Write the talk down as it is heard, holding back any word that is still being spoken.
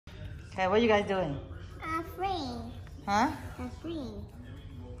Okay, what are you guys doing? Free. Huh? Free.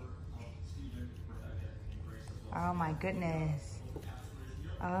 Oh my goodness.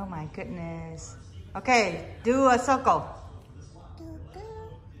 Oh my goodness. Okay, do a circle.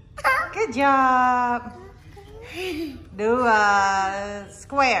 Good job. Do a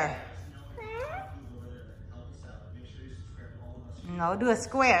square. No, do a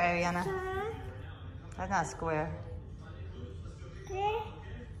square, Ariana. That's not square.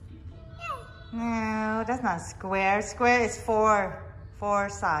 No, that's not square. Square is four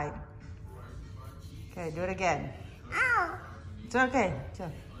side. Okay, do it again. It's okay.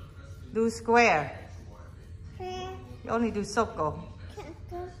 Do square. You only do circle.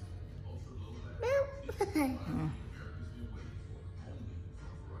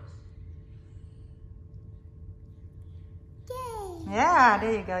 Yeah,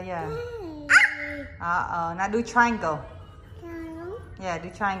 there you go, yeah. Uh-oh, now do triangle. Yeah, do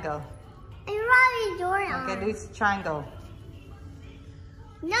triangle. Okay, do triangle.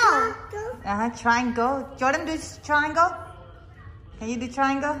 No. Triangle. Jordan, do triangle. Can you do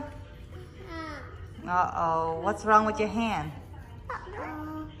triangle? Uh-oh, what's wrong with your hand?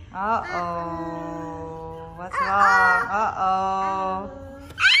 Uh-oh, what's wrong? Uh-oh.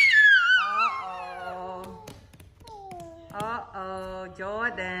 Uh-oh,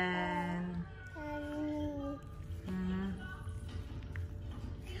 Jordan.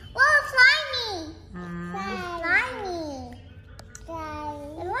 Oh, slimy. Slimy.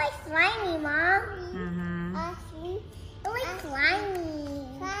 It looks slimy, Mom. It looks slimy.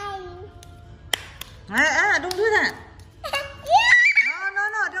 Don't do that. Yeah. No,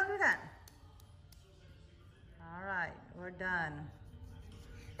 don't do that. All right, we're done.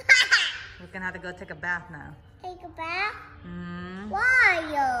 We're gonna have to go take a bath now. Take a bath? Mm-hmm.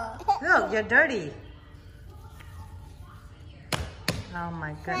 Why? Look, you're dirty. Oh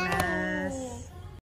my goodness.